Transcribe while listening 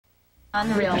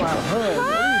Unreal.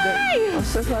 Hi! I'm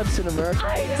so glad it's in America.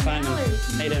 Simon.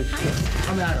 How you doing?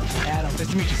 I'm Adam. Adam. Nice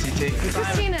to meet you, CT.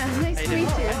 Christina, nice to meet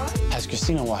you. As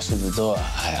Christina walks through the door,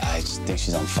 I just think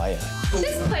she's on fire.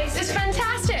 This place is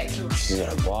fantastic. She's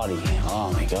got a body.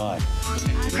 Oh, my God.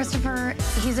 Christopher,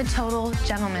 he's a total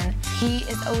gentleman. He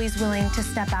is always willing to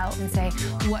step out and say,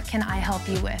 what can I help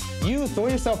you with? You throw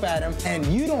yourself at him, and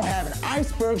you don't have an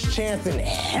iceberg's chance in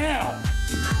hell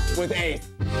with Ace.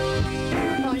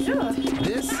 Bonjour.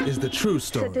 This is the true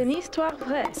story. C'est une histoire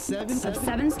vraie. Of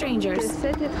 7 strangers. De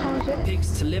 7 étrangers.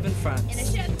 Pigs to live in France. In a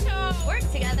chateau, work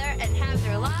together, and have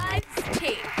their lives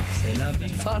changed. They love you.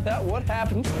 Found out what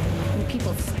happened. And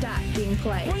people stop being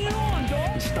polite. Bring it on,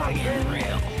 dog. Start getting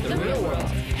real. The real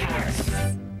world. Paris.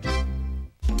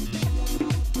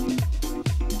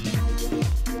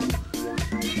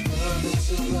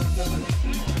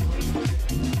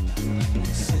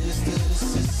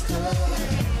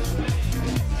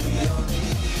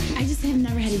 I just have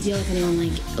never had to deal with anyone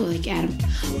like Adam.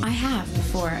 I have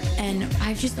before, and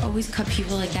I've just always cut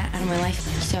people like that out of my life.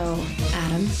 So,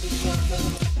 Adam.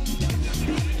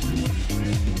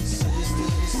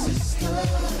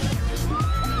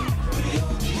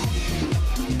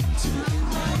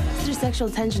 There's sexual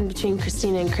tension between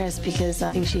Christina and Chris because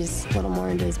I think she's a little more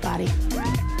into his body.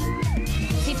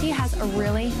 CT has a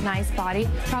really nice body,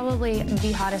 probably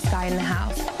the hottest guy in the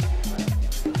house.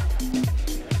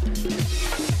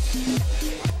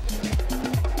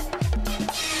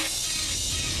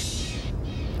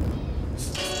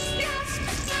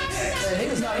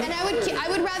 And I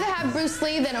would rather have Bruce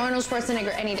Lee than Arnold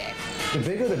Schwarzenegger any day. The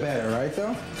bigger the better, right,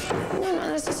 though? No, not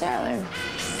necessarily.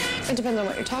 It depends on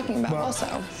what you're talking about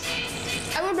also.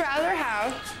 I would rather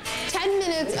have 10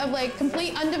 minutes of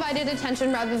complete undivided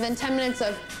attention rather than 10 minutes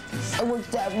of, I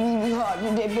worked out really hard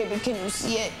today, baby, can you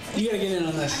see it? You gotta get in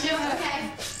on this. Okay.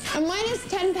 A minus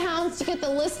 10 pounds to get the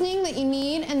listening that you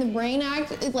need and the brain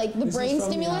the brain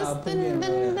stimulus,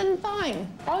 then fine.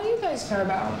 All you guys care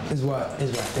about Is what?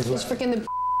 is freaking the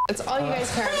That's all you guys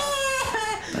care about.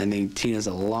 I think Tina's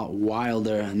a lot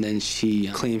wilder than she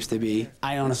claims to be.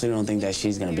 I honestly don't think that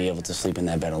she's gonna be able to sleep in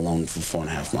that bed alone for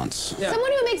 4.5 months. Yeah.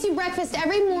 Someone who makes you breakfast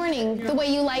every morning the way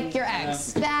you like your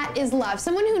eggs. That is love.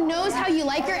 Someone who knows how you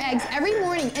like your eggs every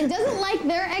morning and doesn't like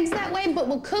their eggs that way, but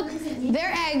will cook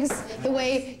their eggs the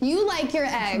way you like your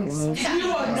eggs.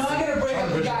 You are not gonna break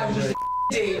up a guy with a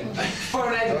date for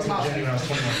an egg muffin.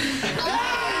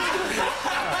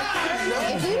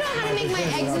 If you know how to make my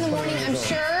eggs in the morning, I'm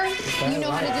sure you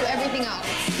know how to do everything else.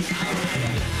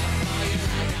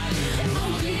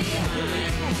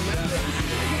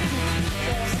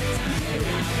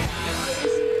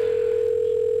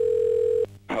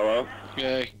 Hello?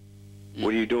 Hey.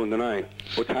 What are you doing tonight?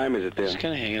 What time is it there? Just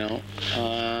kind of hanging out.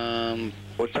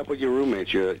 What's up with your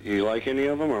roommates? You like any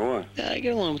of them or what? Yeah, I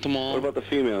get along with them all. What about the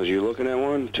females? You looking at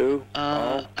one, two?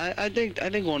 I think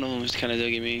one of them is kind of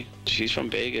digging me. She's from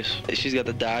Vegas. She's got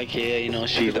the dark hair, you know.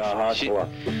 She's a hustler.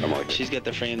 She's got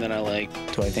the frame that I like.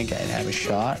 Do I think I'd have a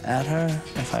shot at her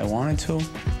if I wanted to?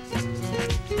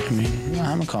 I mean,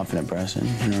 I'm a confident person,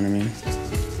 you know what I mean?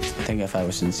 I think if I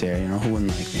was sincere, you know, who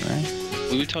wouldn't like me, right?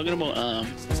 We were talking about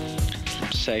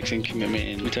sex and commitment,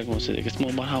 and we talking about sex. It's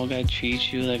more about how a guy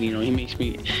treats you. Like, you know, he makes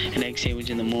me an egg sandwich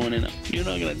in the morning. You're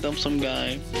not gonna dump some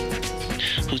guy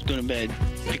who's going to bed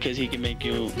because he can make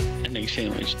you an egg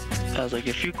sandwich. I was like,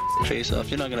 if you face off,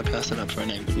 you're not gonna pass it up for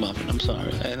an egg muffin. I'm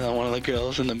sorry. And then one of the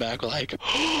girls in the back were like,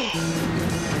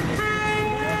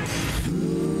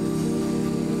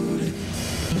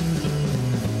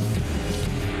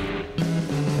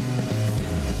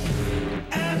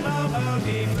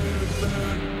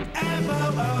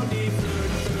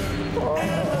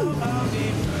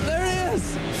 There it is!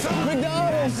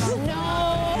 McDonald's! No!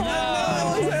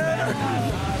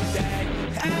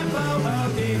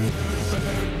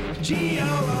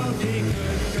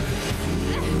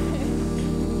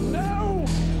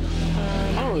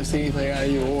 I don't really see anything out of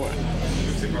you or what.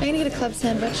 I'm gonna get a club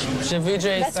sandwich.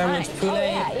 Ceviche sandwich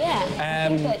poulet.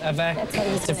 Avec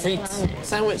the frites.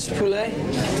 Sandwich poulet.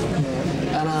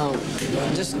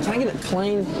 And just can I get it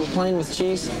plain with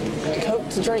cheese? Coke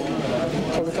to drink.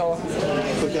 Coca-Cola.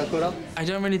 I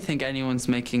don't really think anyone's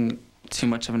making too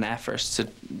much of an effort to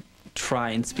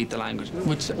try and speak the language,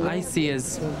 which I see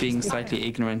as being slightly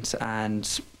ignorant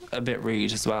and a bit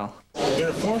rude as well. You're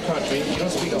in a foreign country, you don't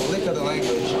speak a lick of the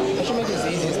language. I should make it as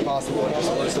easy as possible. Well,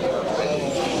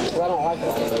 I don't like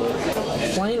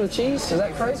that. Plain with cheese? Is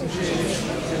that crazy?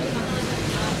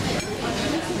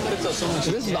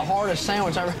 This is the hardest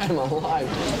sandwich I've ever had in my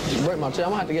life. Break my teeth. I'm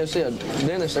gonna have to go see a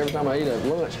dentist every time I eat at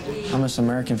lunch. I miss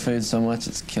American food so much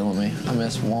it's killing me. I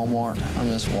miss Walmart. I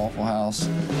miss Waffle House.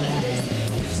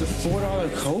 It's a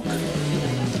 $4 Coke?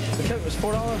 The Coke was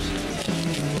 $4?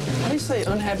 How do you say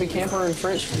unhappy camper in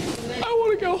French? I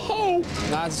want to go home.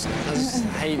 No, I just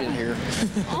hate it here.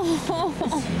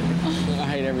 I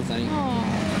hate everything.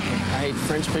 I hate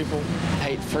French people. I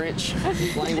hate French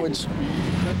language.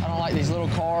 I don't like these little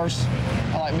cars.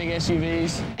 I like big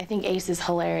SUVs. I think Ace is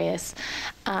hilarious.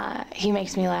 He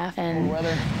makes me laugh, and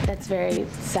that's very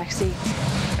sexy.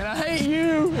 And I hate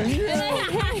you. And you. And I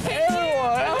hate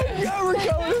everyone. I'm never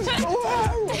going to school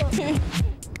ever.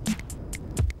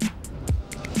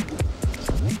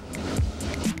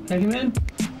 Take him in.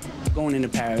 Going into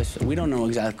Paris. We don't know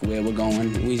exactly where we're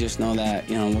going. We just know that,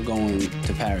 you know, we're going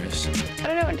to Paris. I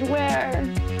don't know what to wear.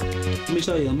 Let me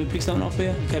show you. Let me pick something off for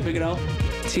you. Can I pick it out?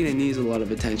 Tina needs a lot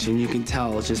of attention. You can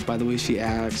tell just by the way she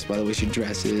acts, by the way she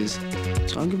dresses.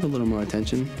 So I'll give her a little more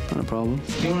attention. Not a problem.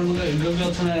 You want to look at good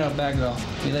girl tonight or bad girl?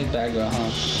 You like bad girl, huh?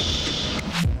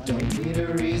 Don't need a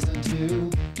reason to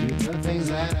do the things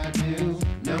that I do.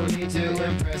 No need to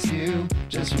impress you,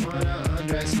 just wanna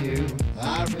undress you.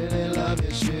 I really love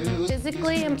your shoes.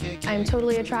 Physically, I'm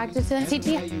totally attracted to CT.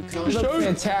 You look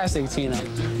fantastic, Tina.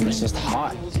 It's just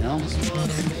hot, you know?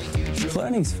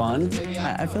 Flirting's fun.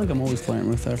 I feel like I'm always flirting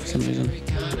with her for some reason.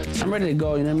 I'm ready to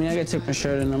go, you know what I mean? I gotta take my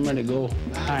shirt and I'm ready to go. All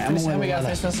right, I'm gonna wear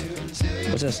this.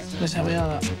 What's this? Just help me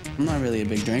out. I'm not really a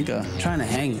big drinker. I'm trying to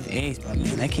hang with Ace, but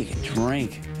man, that kid can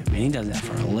drink. I mean, he does that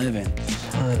for a living.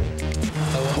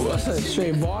 What's a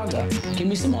straight vodka? Give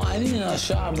me some more. I need another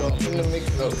shot, bro.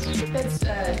 That's,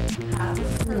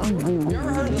 You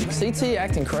ever heard of CT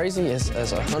acting crazy is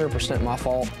 100% my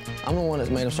fault. I'm the one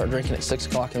that's made him start drinking at 6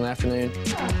 o'clock in the afternoon. You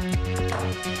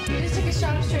just took a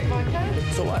shot of straight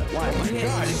vodka? So what? Why? God, you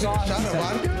took a shot of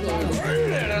vodka?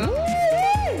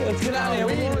 Let's get out of here.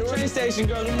 We're going to the train station,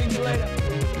 girls. We'll meet you later.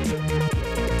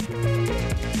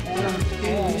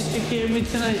 You take care of me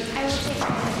tonight. I will take care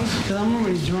of you. Because I'm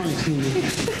already drunk,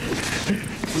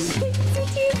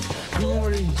 I'm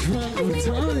already drunk. I'm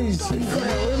telling you.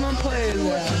 Where's my players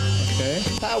at? Okay.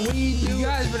 How we do. You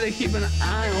guys better keep an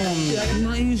eye on me. I'm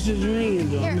not used to drinking,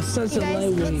 though. Here, I'm such you a guys,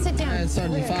 lightweight. let's sit down. It's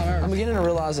 75 hours. I'm beginning to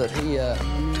realize that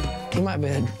he might be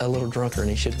a little drunker than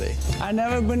he should be. I've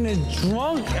never been this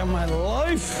drunk in my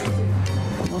life.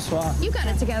 You got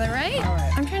it together, right? All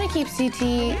right. I'm trying to keep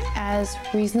CT as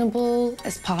reasonable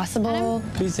as possible.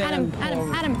 Adam,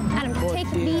 take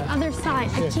the other side.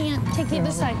 I can't take the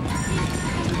other side.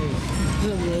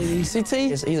 CT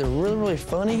is either really, really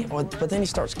funny, but then he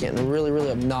starts getting really,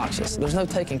 really obnoxious. There's no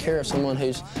taking care of someone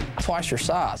who's twice your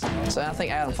size. So I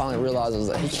think Adam finally realizes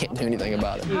that he can't do anything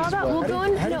about it. How about we'll go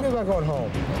in? How do you feel about going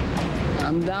home?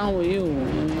 I'm down with you.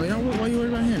 Why are you worried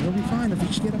about him? He'll be fine if you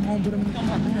just get him home, put him in the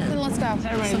car. Then let's go.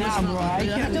 Right now, bro. I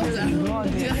can't do that.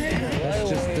 That's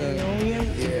just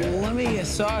Let me get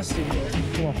saucy, bro.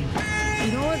 Come on.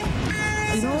 You know what?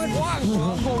 You know what? Walk, bro.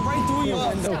 I'll go right through your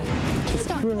window.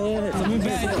 Stop. Let me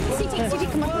back.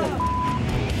 CT, come on.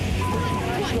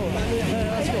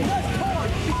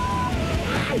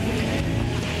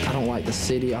 I don't like the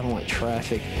city. I don't like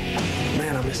traffic.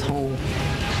 Man, I miss home.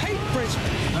 Hey, French.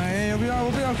 Hey,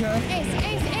 we'll be okay.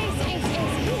 Ace.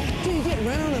 Dude, get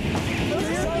around him.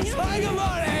 Let's talk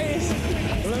about it, Ace.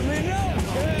 Let me know.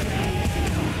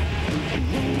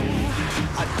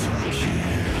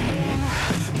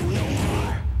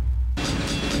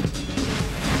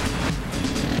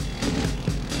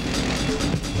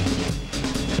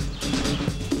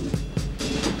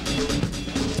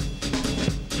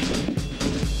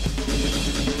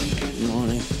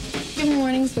 Good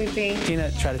morning, sweetie.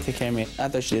 Tina tried to take care of me. I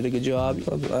thought she did a good job.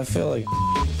 I feel like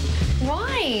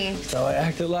Why? how I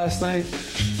acted last night.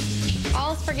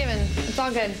 All is forgiven. It's all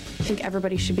good. I think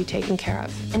everybody should be taken care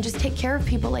of. And just take care of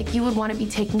people like you would want to be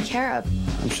taken care of.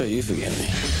 I'm sure you forgive me.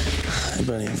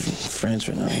 Everybody in France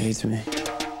right now hates me.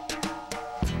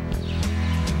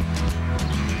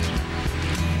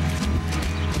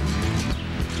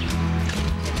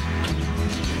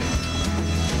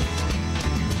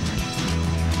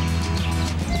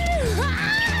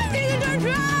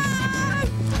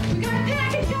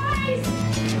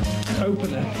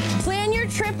 Open it. Plan your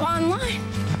trip online.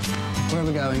 Where are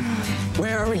we going?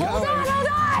 Where are we going? Hold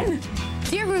on.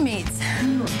 Dear roommates,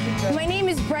 my name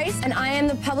is Bryce and I am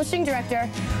the publishing director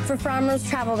for Frommer's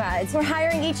Travel Guides. We're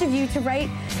hiring each of you to write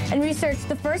and research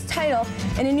the first title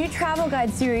in a new travel guide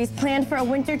series planned for a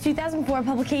winter 2004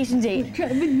 publication date.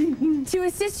 To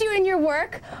assist you in your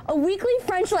work, a weekly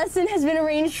French lesson has been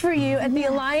arranged for you at the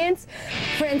Alliance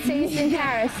Française in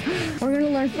Paris. We're gonna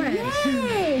learn French.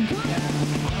 Yay!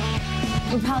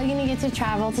 We're probably gonna get to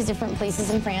travel to different places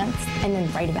in France and then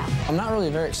write about it. I'm not really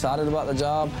very excited about the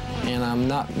job, and I'm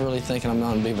not really thinking I'm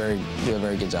going to do a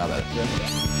very good job at it.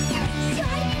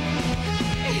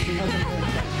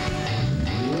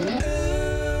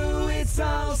 Ooh, it's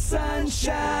all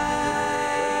sunshine,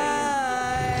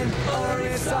 or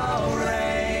it's all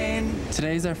rain.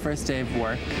 Today's our first day of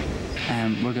work,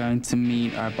 and we're going to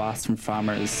meet our boss from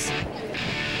Frommer's.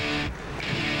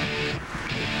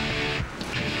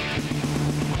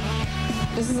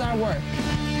 This is our work.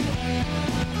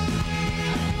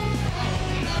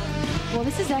 Well,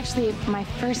 this is actually my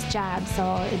first job,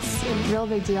 so it's a real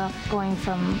big deal. Going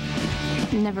from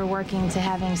never working to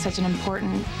having such an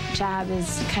important job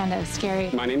is kind of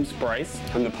scary. My name's Bryce.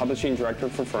 I'm the publishing director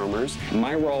for Frommer's.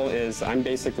 My role is I'm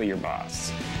basically your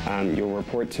boss. You'll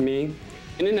report to me.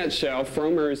 In a nutshell,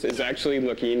 Frommer's is actually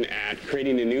looking at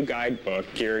creating a new guidebook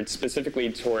geared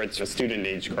specifically towards a student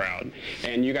age crowd.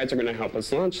 And you guys are going to help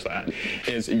us launch that.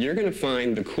 You're going to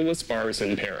find the coolest bars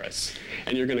in Paris,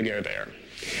 and you're going to go there.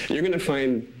 You're going to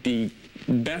find the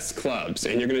best clubs,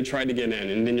 and you're going to try to get in,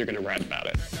 and then you're going to write about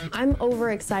it. I'm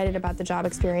overexcited about the job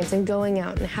experience and going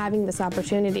out and having this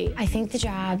opportunity. I think the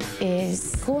job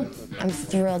is cool. I'm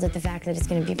thrilled at the fact that it's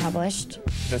going to be published.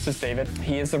 This is David.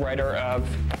 He is the writer of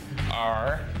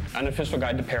our Unofficial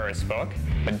Guide to Paris book,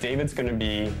 but David's going to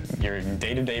be your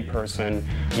day-to-day person.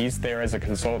 He's there as a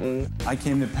consultant. I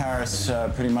came to Paris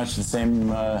pretty much at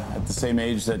the same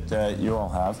age that you all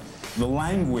have. The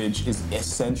language is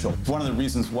essential. One of the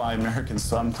reasons why Americans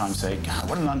sometimes say, God,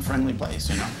 what an unfriendly place,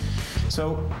 you know?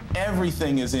 So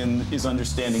everything is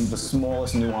understanding the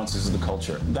smallest nuances of the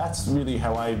culture. That's really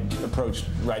how I approach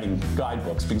writing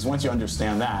guidebooks, because once you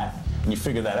understand that and you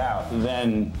figure that out,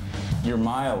 then you're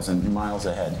miles and miles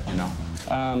ahead, you know?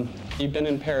 You've been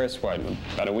in Paris, what,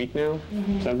 about a week now?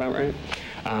 Mm-hmm. Is that about right?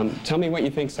 Tell me what you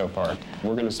think so far.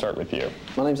 We're going to start with you.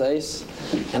 My name's Ace,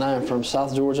 and I am from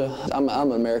South Georgia. I'm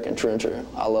an American true and true.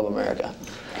 I love America.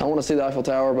 I want to see the Eiffel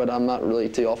Tower, but I'm not really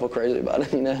too awful crazy about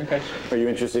it, you know? Okay. Are you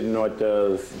interested in what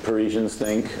Parisians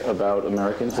think about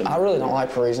Americans? I really don't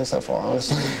like Parisians so far,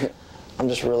 honestly. I'm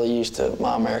just really used to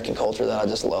my American culture that I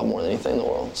just love more than anything in the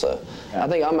world. So I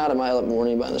think I'm out of my element more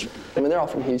than anybody in this. I mean, they're all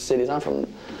from huge cities. I'm from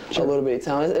a little bitty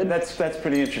town. That's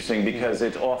pretty interesting, because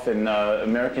it's often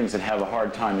Americans that have a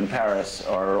hard time in Paris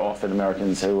are often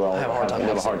Americans who have a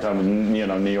hard time in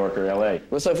New York or LA.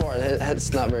 But so far,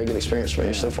 it's not a very good experience for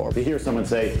me so far. To hear someone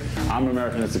say, I'm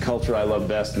American, it's the culture I love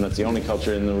best, and that's the only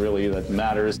culture in the really that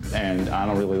matters, and I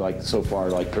don't really like so far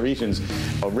like Parisians,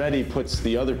 already puts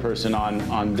the other person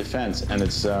on defense, and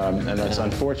that's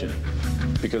unfortunate,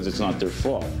 because it's not their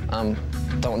fault.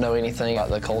 Don't know anything about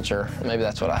the culture. Maybe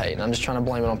that's what I hate. And I'm just trying to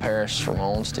blame it on Paris for my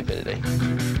own stupidity.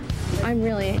 I'm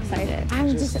really excited.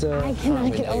 I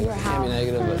cannot get over how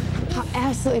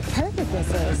absolutely perfect this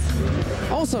is.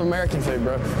 I want some American food,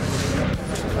 bro.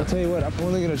 I'll tell you what, I'm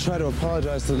only going to try to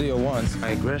apologize to Leah once. My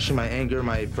aggression, my anger,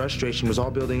 my frustration was all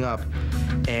building up,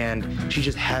 and she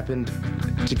just happened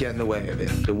to get in the way of it.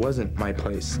 It wasn't my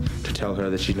place to tell her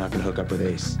that she's not going to hook up with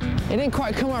Ace. It didn't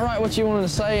quite come out right what you wanted to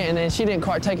say, and then she didn't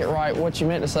quite take it right what you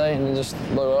meant to say, and it just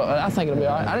blew up. I think it'll be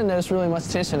all right. I didn't notice really much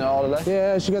tension at all today.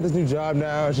 Yeah, she got this new job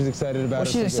now. She's excited about it. Well,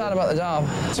 she's excited about the job.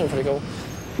 That seems pretty cool.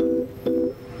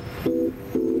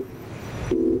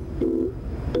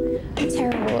 I'm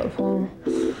terrible at pool.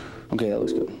 Okay, that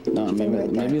looks good. No, maybe a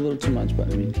little too much,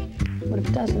 but I mean. What if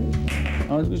it doesn't?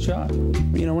 Oh, it's a good shot.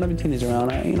 You know, when everything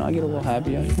around, I get a little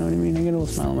happier. You know what I mean? I get a little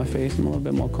smile on my face. I'm a little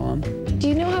bit more calm. Do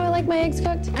you know how I like my eggs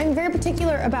cooked? I'm very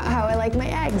particular about how I like my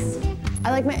eggs. I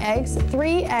like my eggs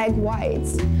 3 egg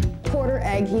whites, quarter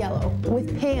egg yellow,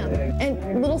 with Pam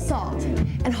and little salt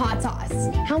and hot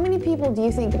sauce. How many people do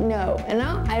you think know? And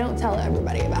now I don't tell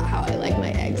everybody about how I like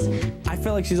my eggs. I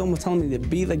feel like she's almost telling me to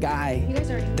be the guy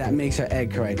that makes her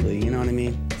egg correctly. You know what I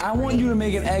mean? I want you to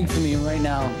make an egg for me right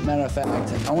now. Matter of fact,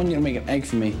 I want you to make an egg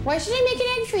for me. Why should I make an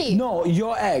egg for you? No,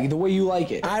 your egg, the way you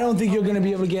like it. I don't think you're gonna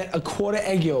be able to get a quarter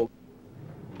egg yolk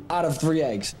out of 3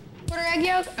 eggs. Quarter egg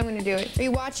yolk? I'm gonna do it. Are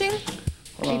you watching?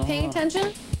 Are you paying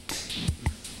attention?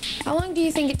 How long do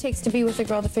you think it takes to be with a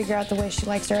girl to figure out the way she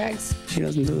likes her eggs? She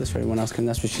doesn't do this for everyone else, because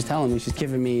that's what she's telling me. She's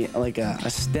giving me like a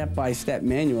step-by-step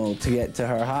manual to get to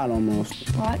her heart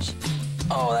almost. Watch.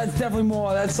 Oh, that's definitely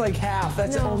more. That's like half.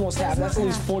 That's almost half. That's at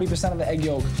least 40% of the egg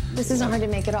yolk. This isn't hard to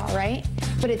make at all, right?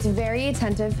 But it's very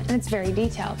attentive and it's very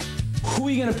detailed. Who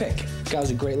are you gonna pick? Guy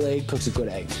who's a great leg, cooks a good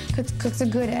egg. Cooks a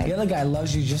good egg. The other guy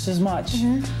loves you just as much.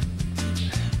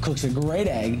 Cooks a great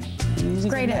egg. And he's a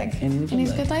Great good egg. And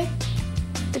he's a good leg?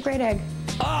 The great egg.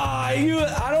 Ah,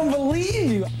 I don't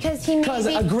believe you. Because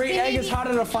a great egg is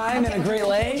harder to find than a great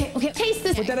leg. Okay, taste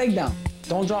this. Put that egg down.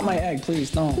 Don't drop my egg,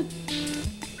 please. Don't.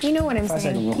 You know what I'm 5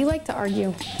 second saying. rule. You like to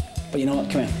argue. But you know what?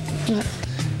 Come here. What?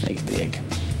 Make the egg.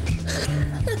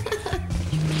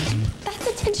 That's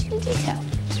attention to detail.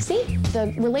 See?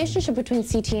 The relationship between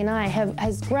CT and I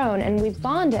has grown and we've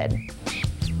bonded.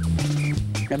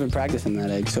 I've been practicing that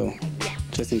egg, so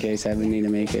just in case I ever need to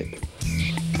make it.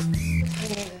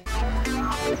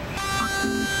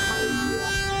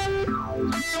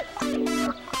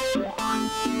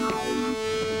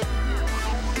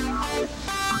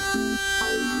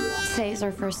 Today is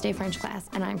our first day French class,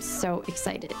 and I'm so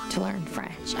excited to learn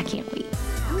French. I can't wait.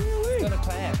 Go to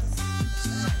class.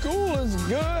 School is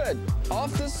good.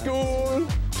 Off to school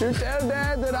to tell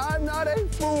Dad that I'm not a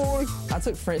fool. I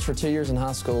took French for 2 years in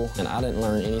high school, and I didn't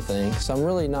learn anything, so I'm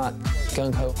really not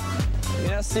gung-ho.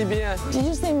 Merci bien. Did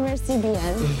you say merci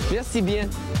bien? Merci bien.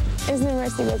 Isn't it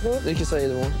merci beaucoup? You can say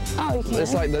either one. Oh, you can.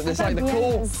 It's like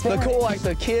the cool like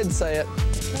the kids say it.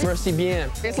 Merci bien.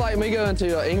 It's like me going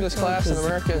to English class in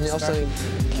America and y'all saying,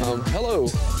 hello,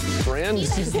 friend.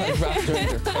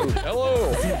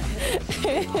 Hello.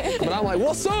 But I'm like,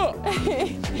 what's up?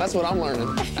 That's what I'm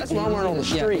learning. That's what I'm learning on the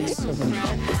streets.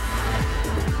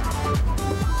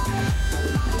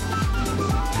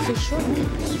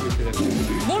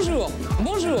 Bonjour,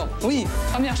 bonjour. Oui,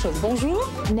 première chose, bonjour.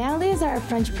 Natalie is our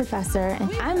French professor,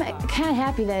 and I'm kind of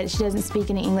happy that she doesn't speak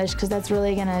any English because that's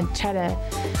really gonna try to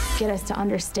get us to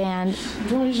understand.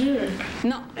 Bonjour.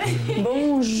 Non.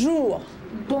 Bonjour.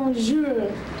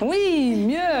 Bonjour. Oui,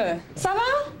 mieux. Ça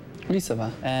va? Oui, ça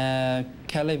va.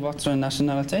 Quelle est votre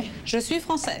nationalité? Je suis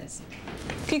française.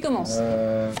 Qui commence?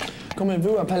 Comment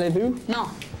vous appelez-vous? Non.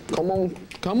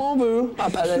 Comment vous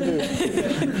appelez-vous?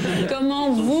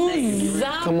 Comment vous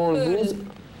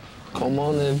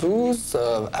Comment vous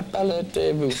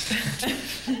appelez-vous?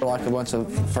 We're like a bunch of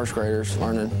first graders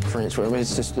learning French. I mean,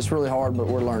 it's really hard, but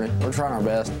we're learning. We're trying our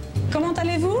best. Comment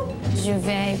allez-vous? Je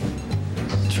vais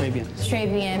Très bien. très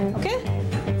bien. Ok?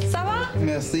 Ça va?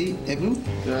 Merci. Et vous?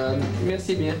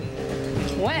 Merci bien.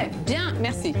 Ouais, bien,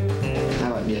 merci. I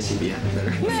like merci bien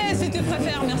better. Mais si tu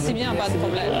préfères, merci bien, pas de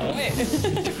problème. Ouais.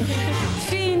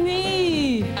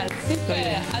 Fini. Ah,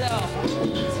 super. Alors,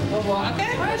 au revoir. Ok?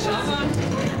 Au revoir.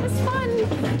 It's fun.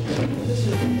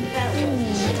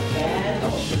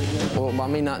 Well, by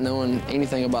me not knowing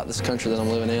anything about this country that I'm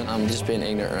living in, I'm just being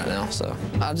ignorant right now. So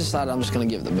I decided I'm just going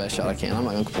to give it the best shot I can. I'm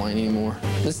not going to complain anymore.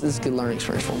 This is a good learning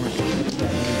experience for me.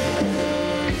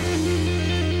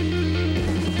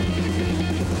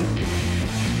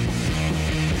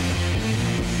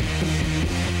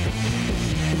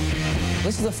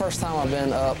 This is the first time I've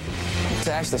been up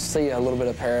to actually see a little bit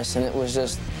of Paris, and it was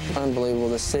just unbelievable.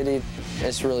 The city,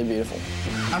 it's really beautiful.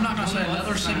 I'm not going to say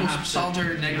another single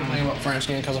solitary negative thing about France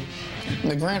again, because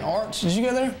the Grand Arch, did you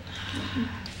go there?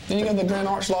 Did you go to the Grand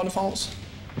Arch La Défense?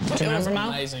 Do you remember now?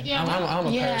 Amazing. Yeah. I'm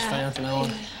a Paris fan from now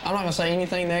on. I'm not going to say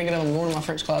anything negative. I'm going to my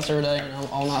French class every day, and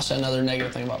I'll not say another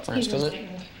negative thing about France, because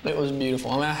it was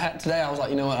beautiful. I mean, today I was like,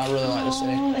 you know what, I really like this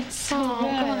city. Oh, it's so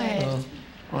good.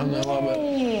 I love it.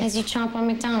 As you chomp on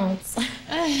McDonald's.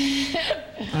 I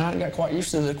haven't got quite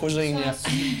used to the cuisine yet.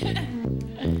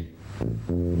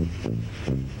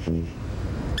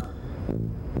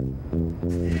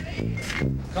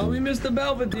 Call me Mr.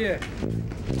 Belvedere.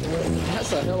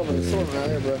 That's a hell of an assortment right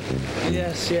there, bro.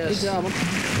 Yes, yes. Good job.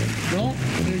 No,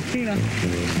 Christina.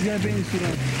 You gotta bring this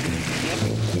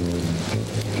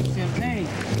champagne.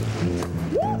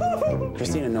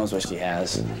 Christina knows what she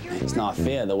has. It's not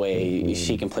fair the way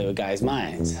she can play with guys'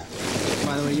 minds.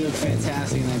 By the way, you look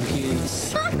fantastic in that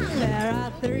bikini. There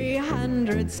are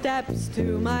 300 steps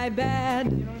to my bed,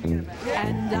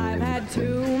 and I've had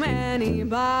too many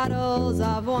bottles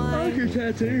of wine. I like your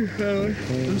tattoo, Tyler.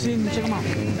 Let me see. Check them out.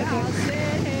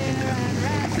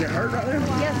 Does it hurt right there?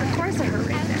 Yes, of course it hurt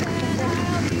right there.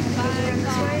 And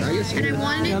I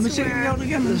wanted it let me see it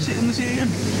again. Let me see it again.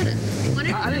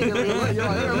 I didn't get look.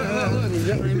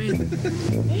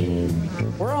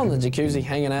 We're on the jacuzzi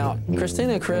hanging out.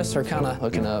 Christina and Chris are kind of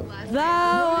hooking up. The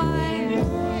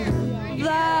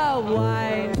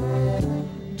wine,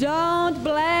 don't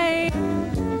blame.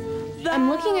 I'm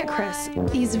looking at Chris.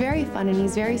 He's very fun and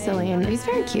he's very silly and he's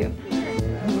very cute.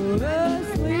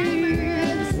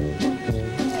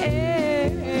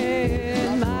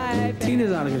 Tina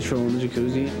Tina's out of control in the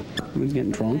jacuzzi. We're getting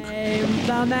drunk. I'm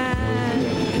the man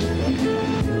who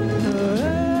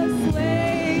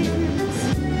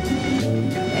sleeps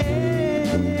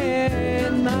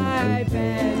in my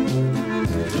bed.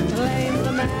 I'm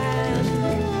the man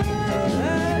who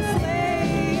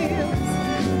sleeps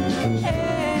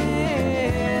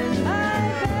in my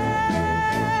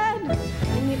bed. I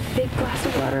need a big glass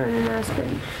of water and an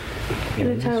aspirin. And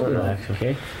a towel. Relax,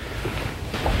 okay?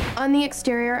 On the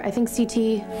exterior, I think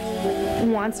CT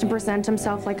wants to present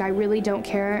himself like I really don't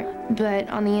care, but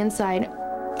on the inside,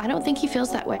 I don't think he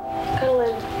feels that way. Cuddle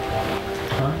in.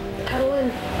 Huh? Cuddle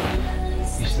in.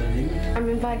 You still need me? I'm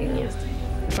inviting you.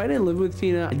 If I didn't live with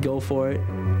Tina, I'd go for it.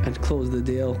 I'd close the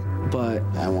deal, but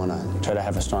I want to try to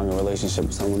have a stronger relationship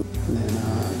with someone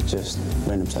than just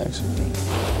random sex.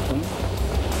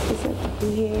 It's like,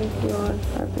 I'm here, you are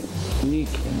perfect. You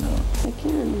cannot. I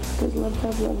can, because love,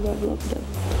 love, love, love, love, love.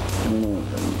 No,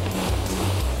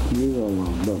 you don't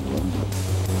want love, love, love.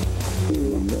 You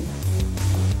want love.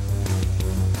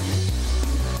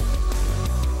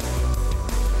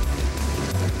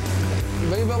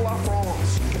 Vive la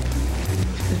France!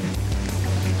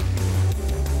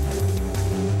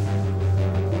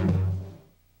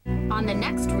 On the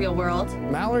next Real World.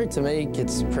 Mallory, to me,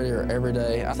 gets prettier every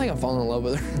day. I think I'm falling in love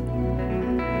with her.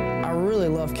 I really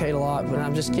love Kate a lot, but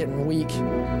I'm just getting weak.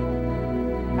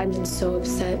 I'm just so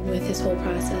upset with this whole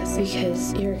process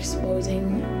because you're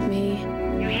exposing me.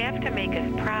 You have to make us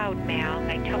proud, Mal.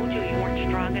 I told you you weren't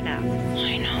strong enough.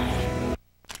 I know.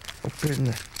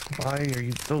 Open. Why are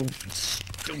you so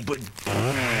stupid?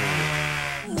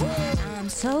 I'm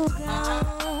so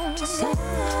glad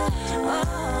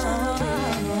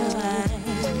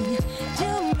to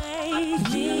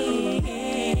make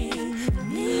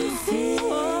me feel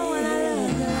when I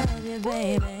love you,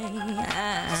 baby.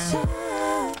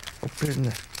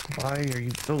 Open. Why are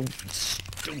you so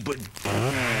stupid?